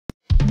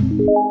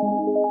Good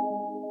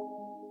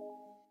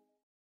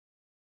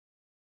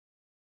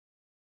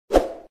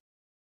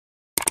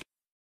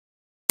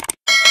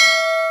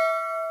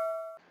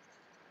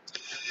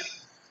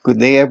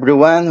day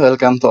everyone,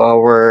 welcome to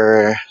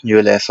our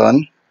new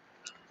lesson,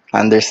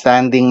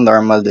 Understanding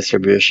Normal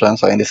Distribution.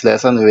 So in this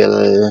lesson, we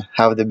will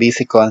have the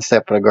basic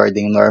concept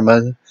regarding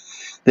normal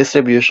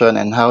distribution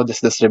and how this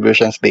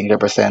distribution is being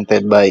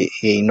represented by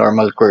a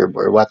normal curve,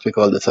 or what we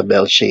call as a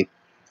bell-shaped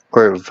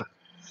curve.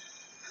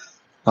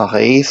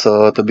 Okay,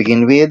 so to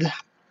begin with,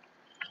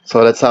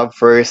 so let's have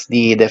first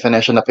the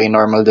definition of a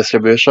normal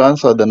distribution.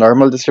 So the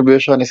normal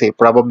distribution is a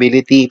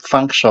probability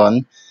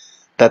function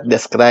that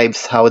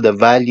describes how the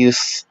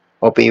values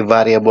of a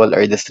variable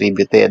are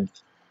distributed.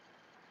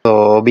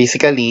 So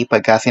basically,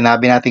 pagka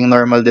sinabi nating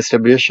normal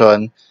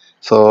distribution,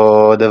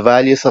 so the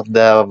values of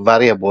the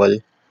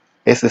variable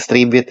is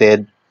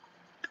distributed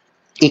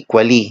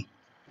equally.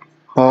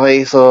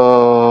 Okay,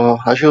 so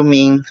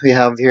assuming we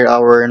have here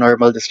our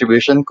normal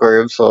distribution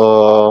curve,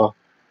 so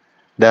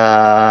the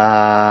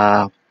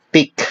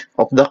peak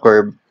of the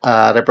curve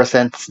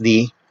represents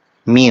the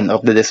mean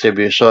of the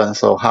distribution.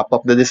 So half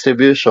of the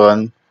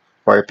distribution,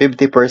 or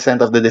 50%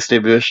 of the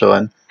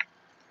distribution,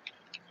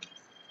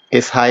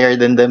 is higher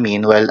than the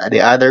mean, while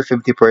the other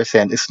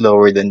 50% is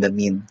lower than the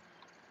mean.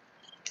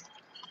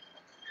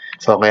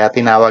 So, kaya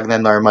tinawag na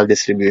normal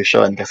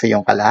distribution kasi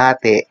yung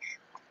kalahati,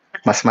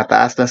 mas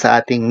mataas dun sa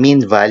ating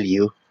mean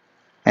value,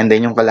 and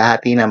then yung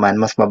kalahati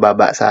naman, mas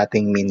mababa sa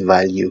ating mean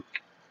value.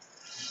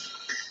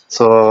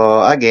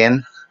 So,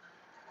 again,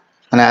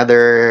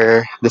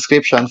 another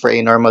description for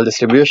a normal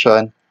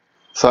distribution.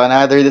 So,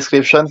 another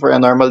description for a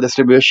normal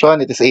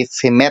distribution, it is a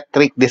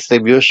symmetric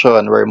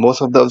distribution where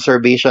most of the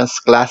observations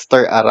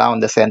cluster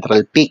around the central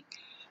peak.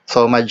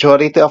 So,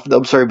 majority of the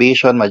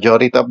observation,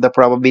 majority of the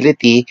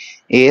probability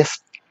is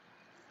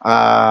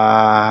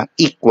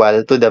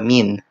equal to the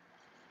mean.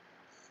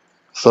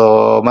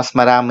 So, mas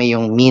marami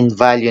yung mean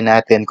value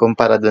natin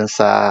kumpara dun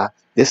sa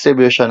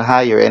distribution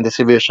higher and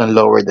distribution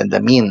lower than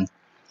the mean.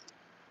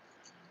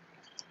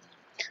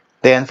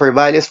 Then, for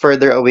values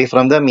further away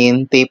from the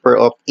mean, taper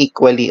off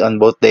equally on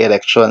both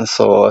directions.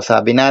 So,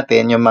 sabi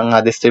natin, yung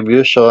mga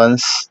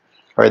distributions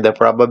or the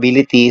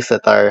probabilities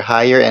that are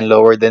higher and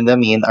lower than the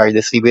mean are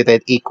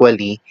distributed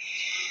equally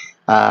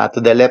to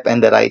the left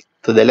and the right,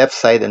 to the left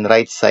side and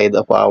right side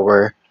of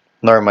our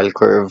normal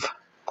curve.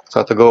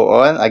 So, to go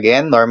on,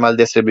 again, normal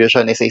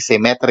distribution is a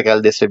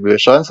symmetrical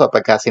distribution. So,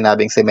 pagka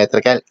sinabing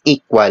symmetrical,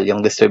 equal yung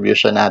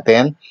distribution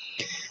natin.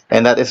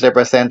 And that is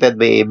represented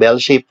by a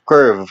bell-shaped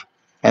curve.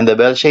 And the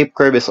bell-shaped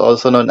curve is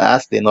also known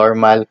as the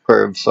normal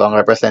curve. So, ang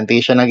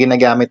representation na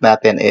ginagamit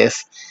natin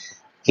is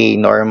a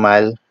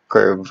normal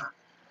curve.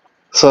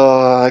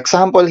 So,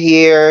 example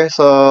here,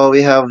 so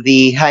we have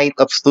the height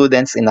of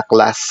students in a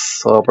class.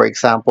 So, for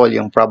example,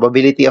 yung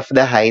probability of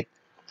the height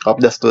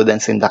of the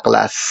students in the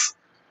class.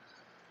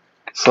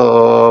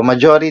 So,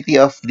 majority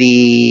of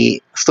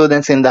the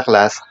students in the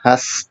class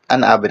has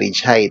an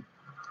average height.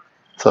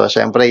 So,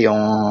 syempre, yung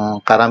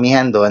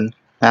karamihan doon,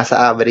 nasa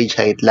average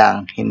height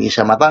lang. Hindi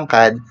siya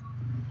matangkad,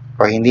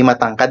 or hindi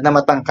matangkad na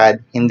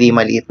matangkad, hindi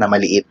maliit na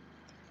maliit.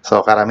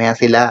 So, karamihan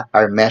sila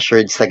are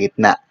measured sa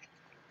gitna.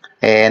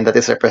 And that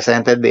is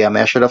represented by a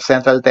measure of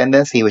central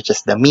tendency, which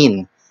is the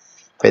mean.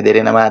 Pwede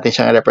rin naman natin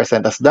siyang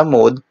represent as the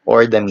mode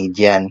or the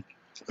median.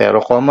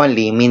 Pero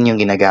commonly, mean yung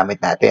ginagamit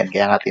natin.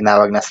 Kaya nga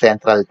tinawag na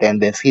central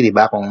tendency, di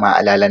ba? Kung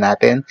maalala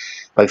natin,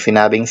 pag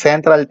sinabing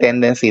central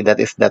tendency, that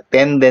is the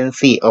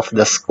tendency of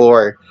the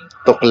score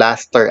to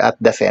cluster at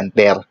the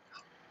center.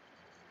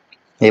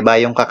 Di ba?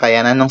 Yung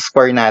kakayanan ng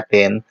score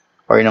natin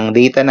or ng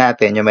data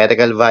natin,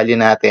 numerical value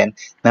natin,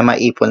 na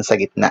maipon sa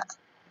gitna.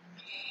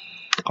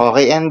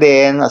 Okay, and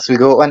then, as we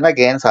go on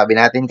again, sabi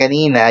natin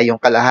kanina, yung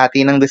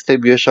kalahati ng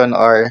distribution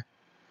are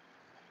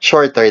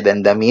shorter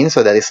than the mean,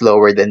 so that is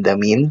lower than the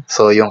mean.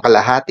 So, yung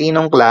kalahati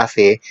ng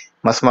klase,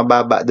 mas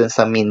mababa dun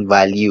sa mean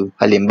value.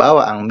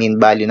 Halimbawa, ang mean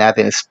value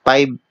natin is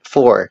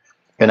 5'4".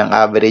 Yun ang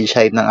average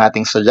height ng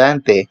ating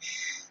estudyante.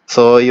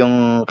 So,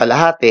 yung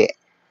kalahati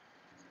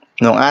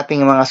ng ating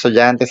mga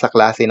estudyante sa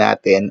klase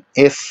natin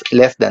is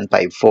less than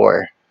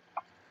 5'4".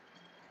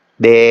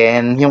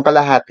 Then, yung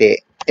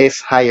kalahati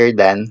is higher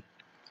than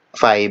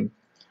 5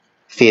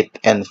 feet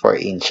and 4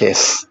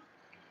 inches.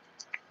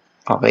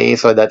 Okay,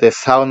 so that is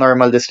how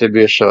normal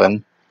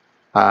distribution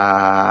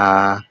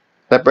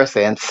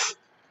represents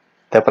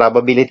the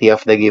probability of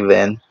the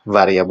given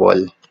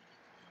variable.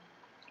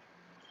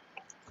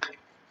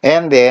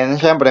 And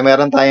then, syempre,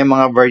 meron tayong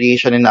mga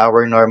variation in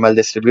our normal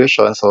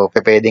distribution. So,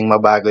 pwedeng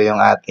mabago yung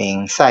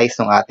ating size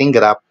ng ating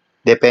graph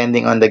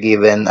depending on the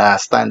given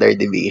standard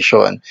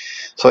deviation.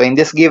 So, in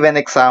this given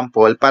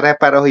example,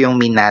 pare-pareho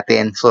yung mean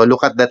natin. So,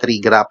 look at the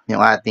three graph.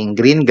 Yung ating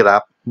green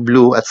graph,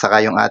 blue, at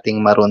saka yung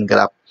ating maroon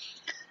graph.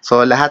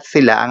 So, lahat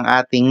sila, ang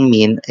ating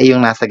mean ay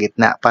yung nasa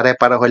gitna.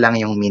 Pare-pareho lang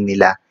yung mean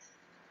nila.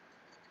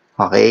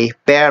 Okay?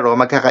 Pero,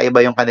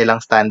 magkakaiba yung kanilang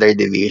standard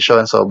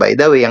deviation. So, by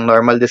the way, ang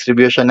normal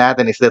distribution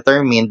natin is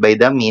determined by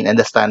the mean and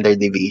the standard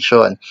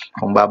deviation.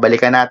 Kung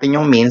babalikan natin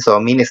yung mean,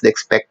 so mean is the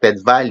expected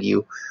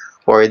value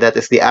or that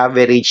is the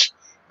average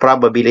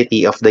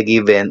probability of the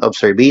given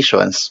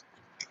observations.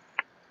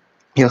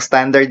 Yung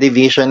standard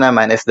deviation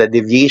naman is the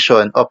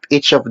deviation of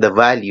each of the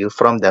value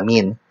from the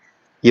mean.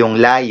 Yung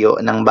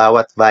layo ng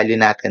bawat value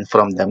natin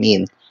from the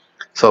mean.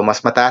 So,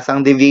 mas mataas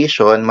ang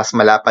deviation, mas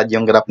malapad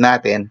yung graph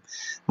natin.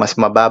 Mas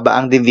mababa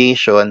ang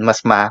deviation,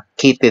 mas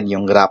makitid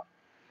yung graph.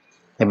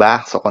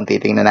 Diba? So, kung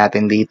titingnan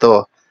natin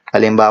dito,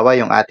 halimbawa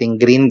yung ating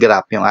green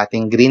graph, yung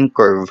ating green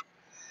curve.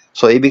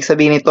 So, ibig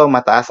sabihin nito,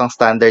 mataas ang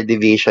standard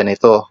deviation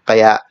nito.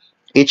 Kaya,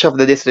 each of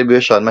the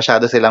distribution,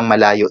 masyado silang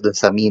malayo dun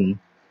sa mean.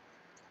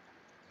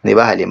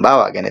 Diba?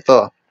 Halimbawa,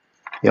 ganito.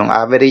 Yung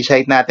average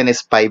height natin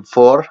is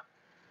 5'4".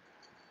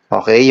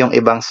 Okay, yung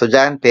ibang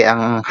estudyante,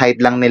 ang height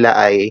lang nila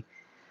ay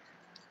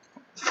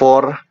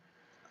 4'8",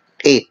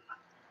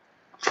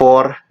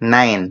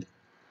 4'9",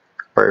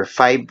 or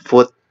 5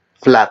 foot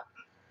flat.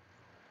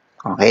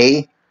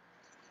 Okay?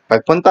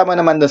 Pagpunta mo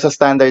naman doon sa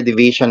standard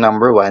deviation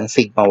number 1,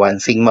 sigma 1,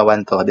 sigma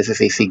 1 to. This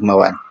is a sigma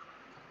 1.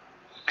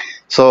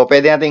 So,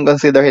 pwede natin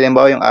consider,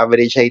 halimbawa, yung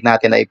average height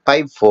natin ay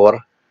 5'4",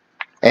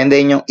 and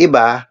then yung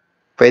iba,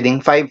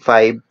 pwedeng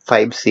 5'5",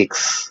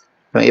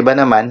 5'6". Yung iba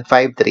naman,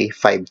 5'3",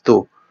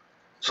 5'2".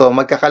 So,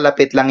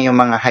 magkakalapit lang yung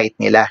mga height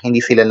nila.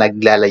 Hindi sila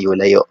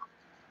naglalayo-layo.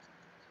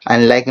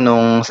 Unlike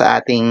nung sa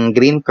ating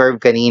green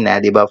curve kanina,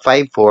 di ba,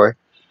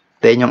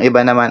 5'4", then yung iba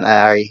naman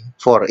ay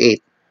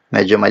 4'8".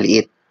 Medyo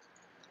maliit.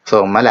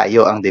 So,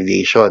 malayo ang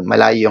deviation.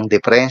 Malayo yung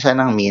diferensya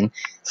ng mean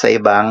sa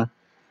ibang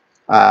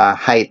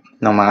height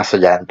ng mga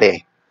estudyante.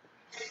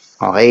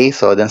 Okay,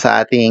 so dun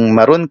sa ating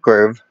maroon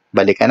curve,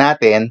 balikan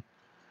natin,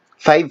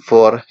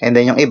 5'4", and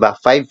then yung iba,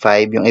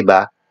 5'5", yung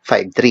iba,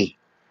 5'3".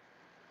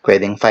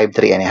 Pwedeng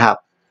 5'3 and a half.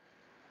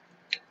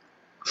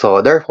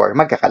 So, therefore,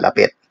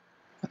 magkakalapit.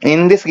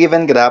 In this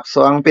given graph,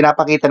 so ang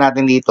pinapakita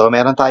natin dito,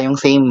 meron tayong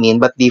same mean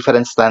but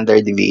different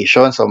standard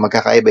deviation. So,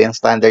 magkakaiba yung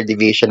standard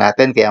deviation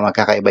natin, kaya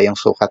magkakaiba yung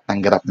sukat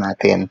ng graph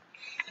natin.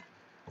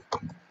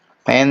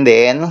 And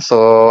then,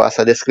 so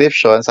as a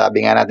description,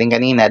 sabi nga natin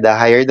kanina, the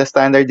higher the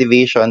standard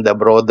deviation, the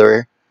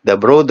broader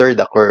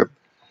the curve.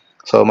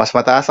 So, mas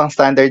mataas ang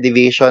standard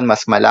deviation,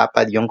 mas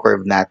malapad yung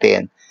curve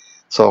natin.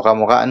 So,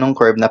 kamukha anong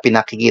curve na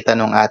pinakikita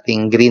ng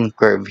ating green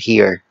curve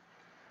here.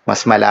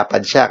 Mas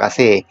malapad siya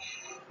kasi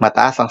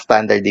mataas ang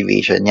standard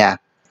deviation niya.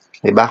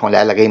 Diba? Kung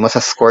lalagay mo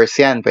sa scores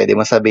yan, pwede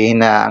mo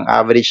sabihin na ang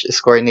average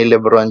score ni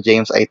LeBron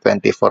James ay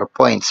 24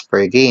 points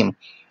per game.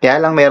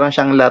 Kaya lang meron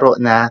siyang laro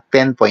na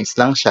 10 points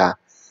lang siya.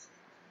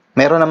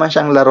 Meron naman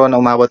siyang laro na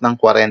umabot ng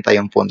 40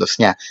 yung puntos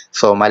niya.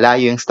 So,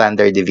 malayo yung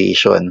standard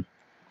deviation.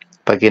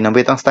 Pag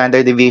kinumpit ang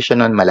standard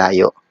deviation nun,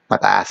 malayo,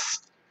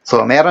 mataas.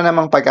 So, meron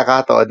namang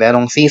pagkakataon,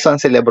 merong season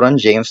si LeBron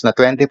James na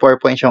 24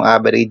 points yung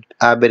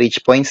average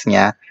points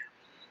niya,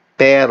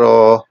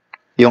 pero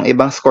yung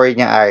ibang score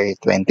niya ay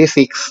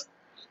 26,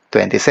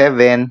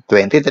 27,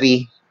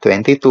 23,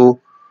 22,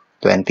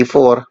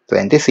 24,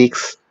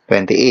 26,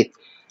 28.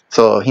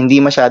 So, hindi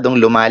masyadong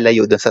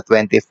lumalayo dun sa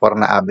 24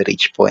 na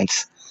average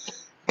points.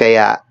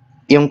 Kaya,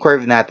 yung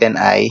curve natin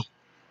ay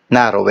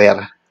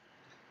narrower.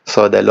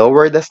 So, the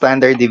lower the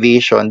standard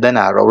deviation, the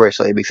narrower.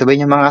 So, ibig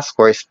sabihin yung mga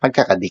scores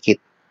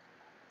magkakadikit.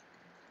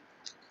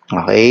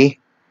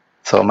 Okay?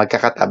 So,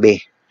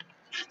 magkakatabi.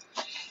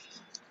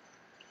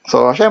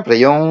 So, syempre,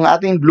 yung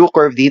ating blue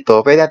curve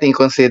dito, pwede natin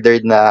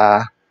considered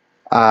na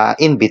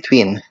in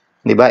between.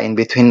 Diba? In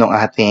between ng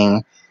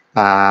ating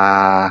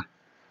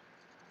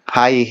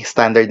high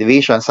standard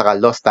deviation saka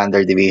low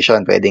standard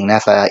deviation. Pwedeng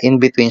nasa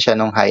in between siya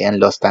ng high and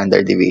low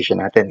standard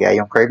deviation natin. Kaya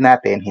yung curve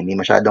natin, hindi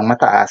masyadong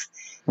mataas,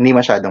 hindi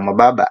masyadong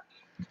mababa,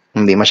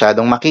 hindi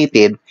masyadong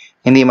makitid,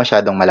 hindi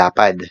masyadong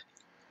malapad.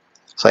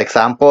 So,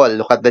 example,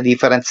 look at the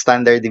different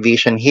standard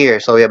deviation here.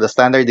 So, we have the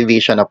standard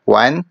deviation of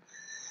 1.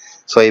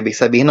 So, ibig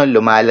sabihin nun,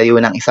 lumalayo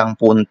ng isang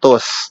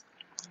puntos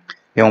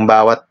yung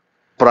bawat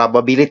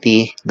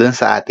probability dun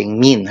sa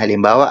ating mean.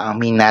 Halimbawa, ang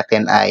mean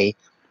natin ay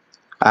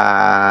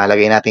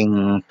lagay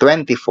natin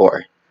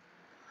 24.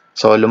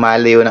 So,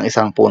 lumalayo ng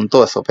isang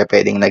puntos. So,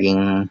 pwedeng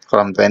naging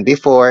from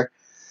 24,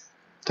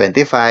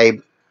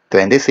 25, 26,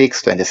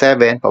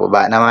 27,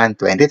 pababa naman,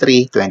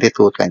 23,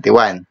 22,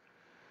 21.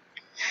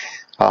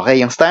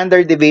 Okay, yung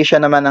standard deviation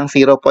naman ng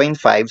 0.5,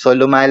 so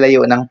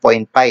lumalayo ng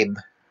 0.5.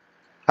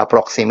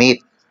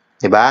 Approximate.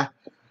 Diba?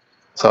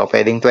 So,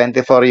 pwedeng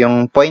 24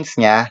 yung points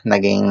niya,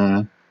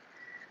 naging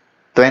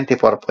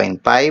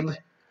 24.5,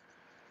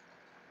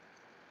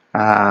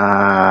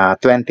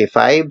 25,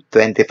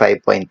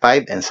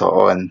 25.5, and so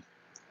on.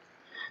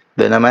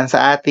 Doon naman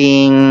sa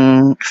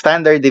ating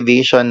standard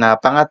deviation na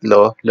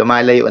pangatlo,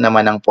 lumalayo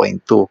naman ng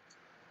 0.2.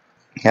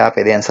 Kaya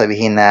pwede yan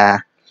sabihin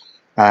na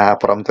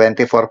from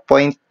 24.0,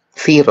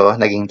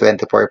 naging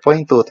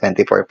 24.2,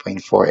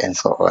 24.4, and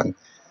so on.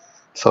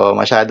 So,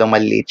 masyadong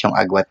maliliit yung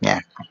agwat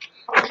niya.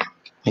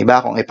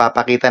 Diba? Kung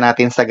ipapakita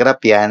natin sa graph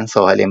yan,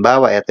 so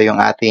halimbawa, ito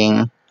yung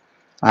ating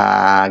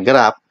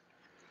graph.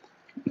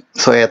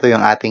 So, ito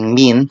yung ating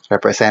mean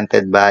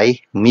represented by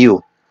mu.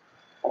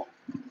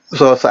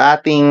 So, sa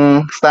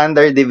ating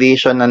standard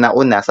deviation na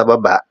nauna sa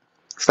baba,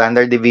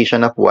 standard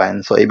deviation of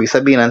 1, so ibig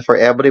sabihin for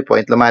every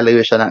point,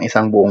 lumalayo siya ng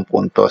isang buong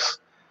puntos.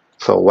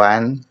 So,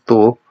 1,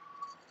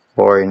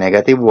 2, or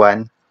negative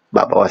 1,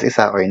 babawas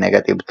isa, or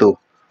negative 2,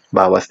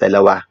 bawas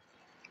dalawa.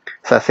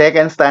 Sa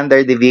second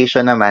standard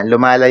deviation naman,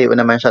 lumalayo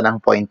naman siya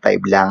ng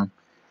 0.5 lang.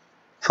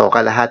 So,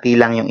 kalahati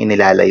lang yung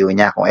inilalayo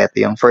niya. Kung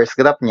ito yung first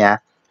graph niya,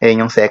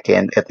 ayun yung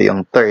second, ito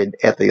yung third,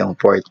 ito yung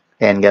fourth,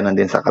 and ganun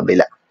din sa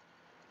kabila.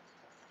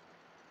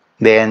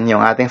 Then,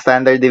 yung ating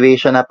standard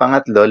deviation na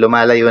pangatlo,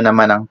 lumalayo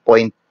naman ng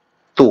 0.2.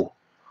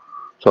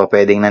 So,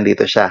 pwedeng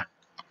nandito siya.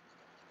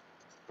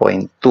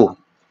 0.2.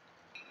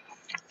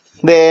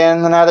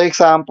 Then, another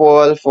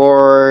example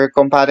for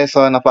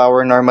comparison of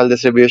our normal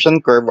distribution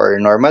curve or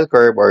normal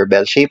curve or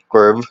bell-shaped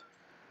curve.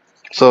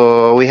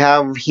 So, we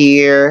have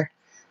here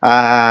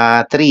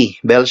 3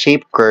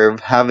 bell-shaped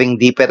curve having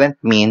different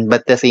mean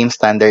but the same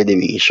standard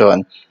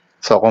deviation.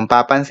 So, kung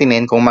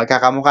papansinin, kung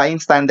magkakamukha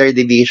yung standard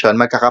deviation,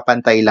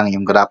 magkakapantay lang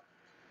yung graph.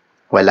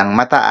 Walang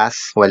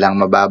mataas, walang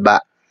mababa,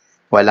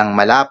 walang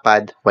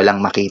malapad, walang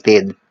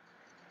makitid.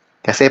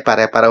 Kasi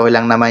pare-pareho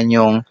lang naman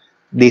yung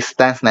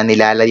distance na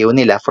nilalayo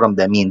nila from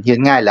the mean.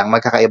 Yun nga lang,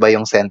 magkakaiba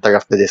yung center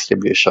of the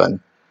distribution.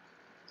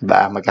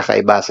 Diba?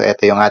 Magkakaiba. So,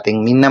 ito yung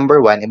ating mean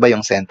number 1, iba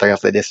yung center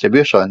of the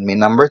distribution.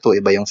 Mean number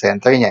 2, iba yung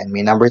center niya. And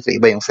mean number 3,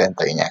 iba yung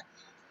center niya.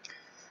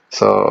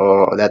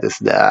 So, that is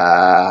the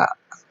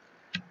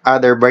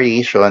other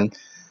variation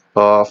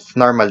of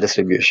normal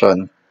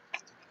distribution.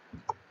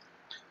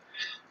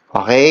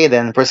 Okay,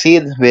 then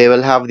proceed. We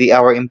will have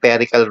our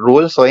empirical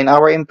rule. So, in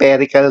our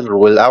empirical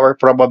rule, our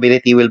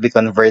probability will be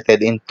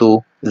converted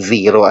into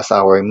 0 as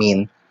our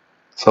mean.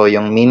 So,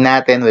 yung mean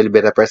natin will be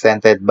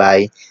represented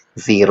by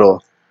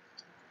 0.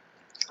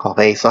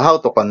 Okay, so how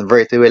to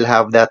convert? We will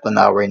have that on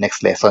our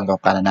next lesson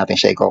kung paano natin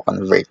siya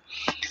i-convert.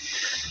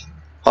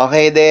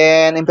 Okay,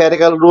 then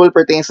empirical rule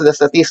pertains to the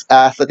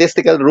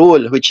statistical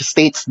rule, which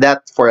states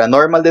that for a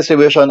normal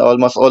distribution,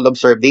 almost all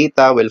observed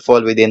data will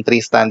fall within 3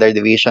 standard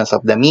deviations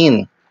of the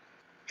mean.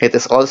 It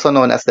is also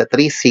known as the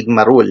 3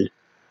 sigma rule.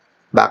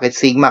 Bakit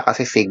sigma?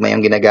 Kasi sigma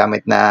yung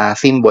ginagamit na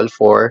symbol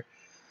for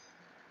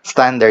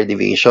standard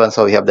deviation.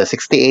 So, we have the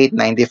 68,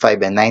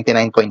 95, and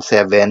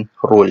 99.7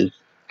 rule.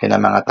 Yun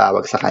ang mga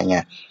tawag sa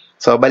kanya.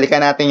 So,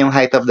 balikan natin yung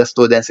height of the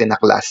students in a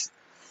class.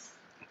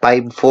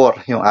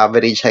 5'4", yung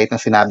average height na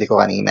sinabi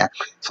ko kanina.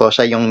 So,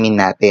 siya yung mean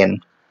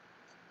natin.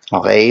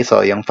 Okay?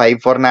 So, yung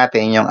 5'4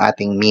 natin, yung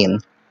ating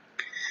mean.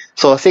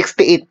 So,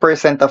 68%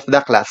 of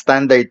the class,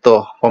 standard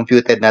to,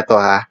 computed na to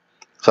ha.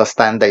 So,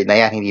 standard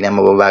na yan, hindi na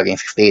mababago yung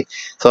 68.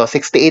 So,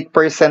 68%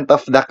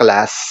 of the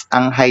class,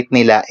 ang height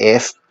nila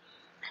is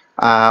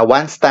 1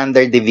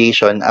 standard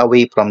deviation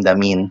away from the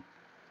mean.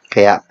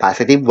 Kaya,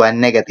 positive 1,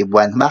 negative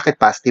 1. Bakit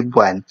positive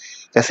 1?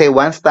 Kasi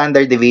 1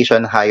 standard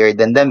deviation higher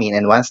than the mean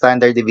and 1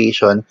 standard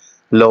deviation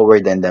lower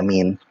than the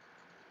mean.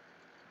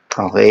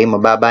 Okay,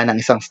 mababa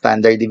ng isang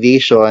standard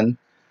deviation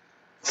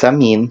sa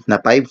mean na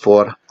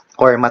 5'4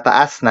 or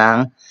mataas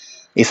ng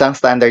isang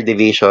standard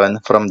deviation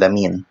from the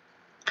mean.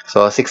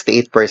 So,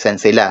 68%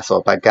 sila.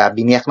 So, pagka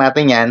biniyak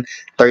natin yan,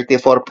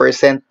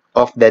 34%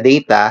 of the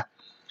data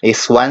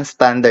is 1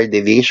 standard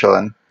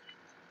deviation.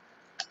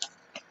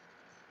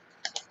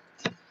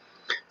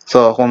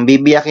 So, kung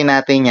bibiyakin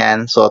natin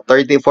yan, so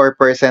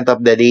 34%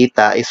 of the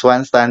data is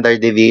 1 standard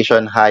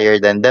deviation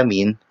higher than the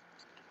mean.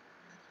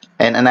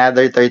 And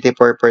another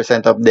 34%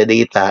 of the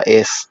data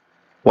is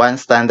 1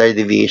 standard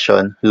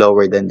deviation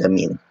lower than the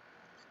mean.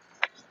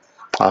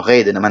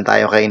 Okay, doon naman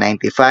tayo kay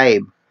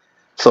 95.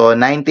 So,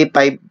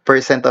 95%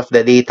 of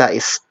the data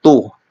is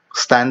 2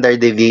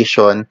 standard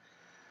deviation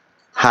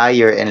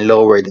higher and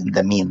lower than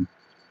the mean.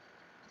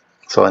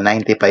 So,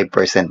 95%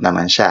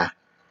 naman siya.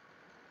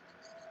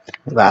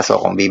 Diba?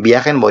 So, kung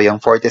bibiyakin mo, yung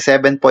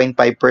 47.5%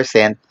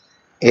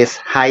 is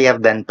higher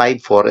than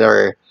 5'4",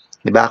 or,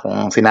 diba,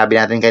 kung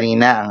sinabi natin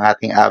kanina, ang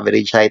ating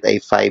average height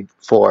ay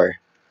 5'4".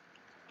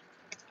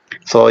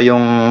 So,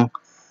 yung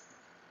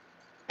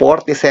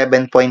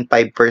 47.5%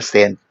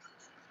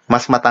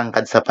 mas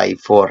matangkad sa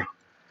 5'4".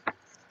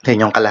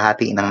 Yun yung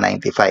kalahati ng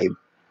 95.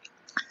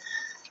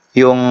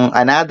 Yung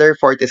another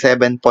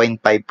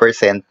 47.5%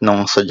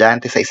 nung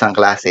estudyante sa isang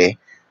klase,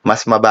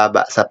 mas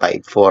mababa sa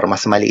 5'4",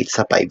 mas maliit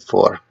sa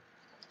 5'4".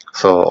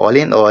 So, all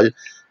in all,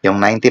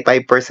 yung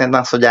 95%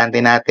 ng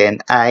estudyante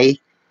natin ay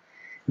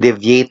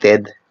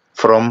deviated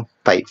from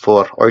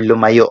 5'4" or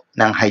lumayo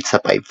ng height sa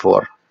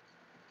 5'4".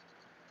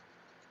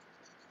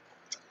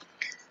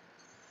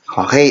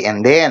 Okay,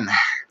 and then,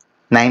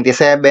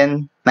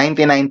 99.7%.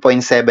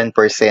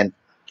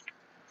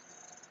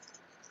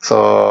 So,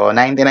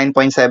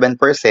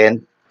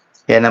 99.7%,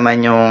 yan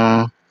naman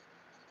yung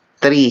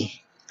 3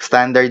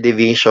 standard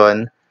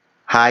deviation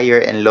higher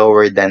and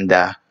lower than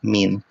the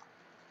mean.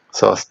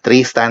 So,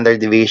 3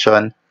 standard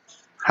deviation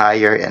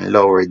higher and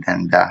lower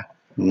than the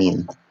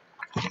mean.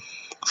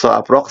 So,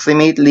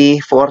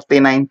 approximately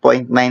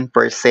 49.9%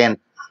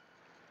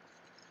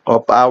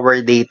 of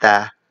our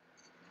data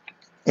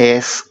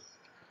is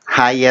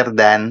higher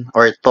than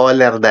or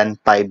taller than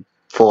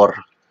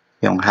 5'4",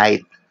 yung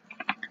height.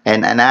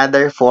 And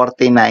another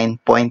 49.9%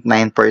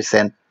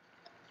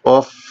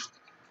 of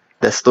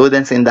the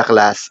students in the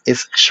class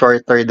is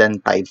shorter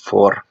than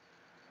 5'4".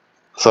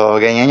 So,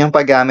 ganyan yung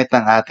paggamit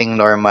ng ating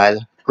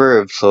normal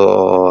curve.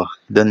 So,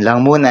 dun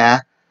lang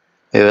muna.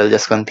 We will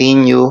just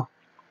continue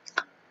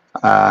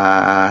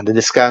the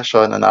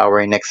discussion on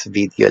our next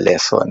video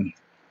lesson.